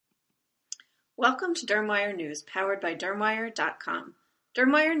Welcome to DermWire News, powered by DermWire.com.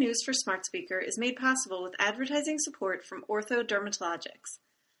 DermWire News for Smart Speaker is made possible with advertising support from Ortho Dermatologics.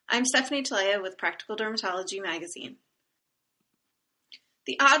 I'm Stephanie Talea with Practical Dermatology Magazine.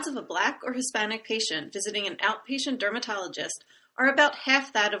 The odds of a Black or Hispanic patient visiting an outpatient dermatologist are about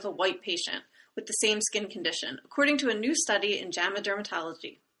half that of a white patient with the same skin condition, according to a new study in JAMA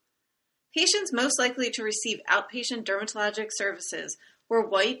Dermatology. Patients most likely to receive outpatient dermatologic services were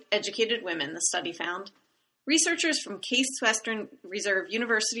white, educated women, the study found. Researchers from Case Western Reserve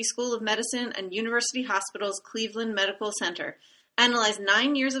University School of Medicine and University Hospital's Cleveland Medical Center analyzed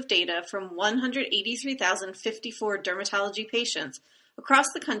 9 years of data from 183,054 dermatology patients across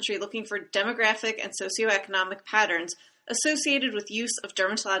the country looking for demographic and socioeconomic patterns associated with use of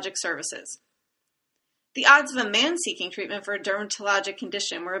dermatologic services. The odds of a man seeking treatment for a dermatologic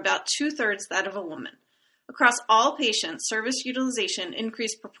condition were about two-thirds that of a woman. Across all patients, service utilization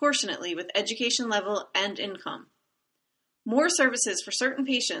increased proportionately with education level and income. More services for certain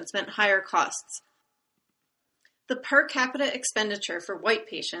patients meant higher costs. The per capita expenditure for white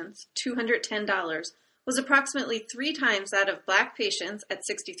patients, $210, was approximately 3 times that of Black patients at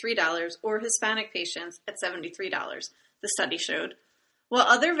 $63 or Hispanic patients at $73, the study showed. While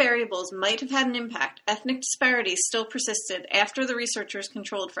other variables might have had an impact, ethnic disparities still persisted after the researchers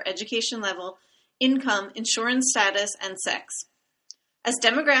controlled for education level, income, insurance status, and sex. As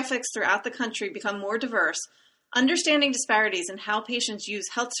demographics throughout the country become more diverse, understanding disparities in how patients use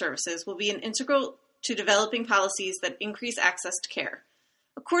health services will be an integral to developing policies that increase access to care.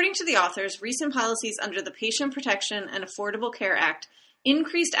 According to the authors, recent policies under the Patient Protection and Affordable Care Act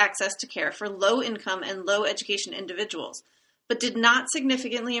increased access to care for low-income and low-education individuals, but did not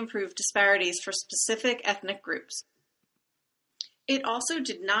significantly improve disparities for specific ethnic groups. It also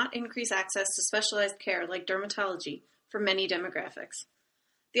did not increase access to specialized care like dermatology for many demographics.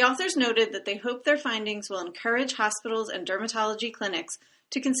 The authors noted that they hope their findings will encourage hospitals and dermatology clinics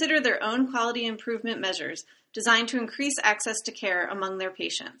to consider their own quality improvement measures designed to increase access to care among their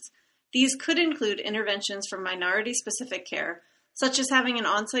patients. These could include interventions for minority-specific care, such as having an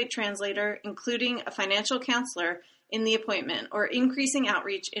on-site translator, including a financial counselor in the appointment, or increasing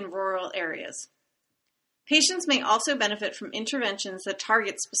outreach in rural areas. Patients may also benefit from interventions that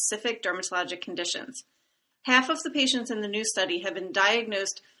target specific dermatologic conditions. Half of the patients in the new study have been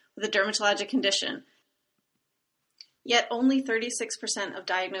diagnosed with a dermatologic condition, yet only 36% of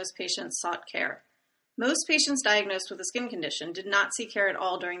diagnosed patients sought care. Most patients diagnosed with a skin condition did not seek care at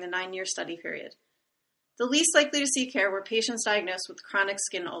all during the 9-year study period. The least likely to seek care were patients diagnosed with chronic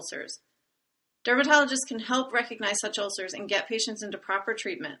skin ulcers. Dermatologists can help recognize such ulcers and get patients into proper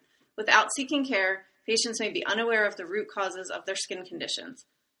treatment. Without seeking care, patients may be unaware of the root causes of their skin conditions.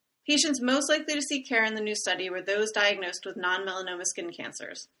 Patients most likely to seek care in the new study were those diagnosed with non-melanoma skin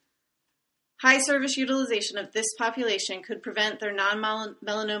cancers. High service utilization of this population could prevent their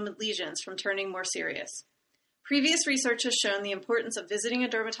non-melanoma lesions from turning more serious. Previous research has shown the importance of visiting a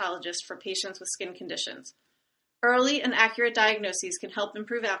dermatologist for patients with skin conditions. Early and accurate diagnoses can help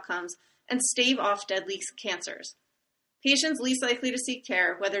improve outcomes and stave off deadly cancers. Patients least likely to seek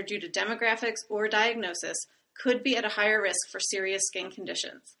care, whether due to demographics or diagnosis, could be at a higher risk for serious skin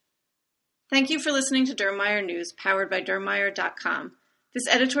conditions. Thank you for listening to DermWire News, powered by DermWire.com. This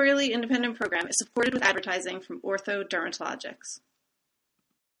editorially independent program is supported with advertising from Ortho Dermatologics.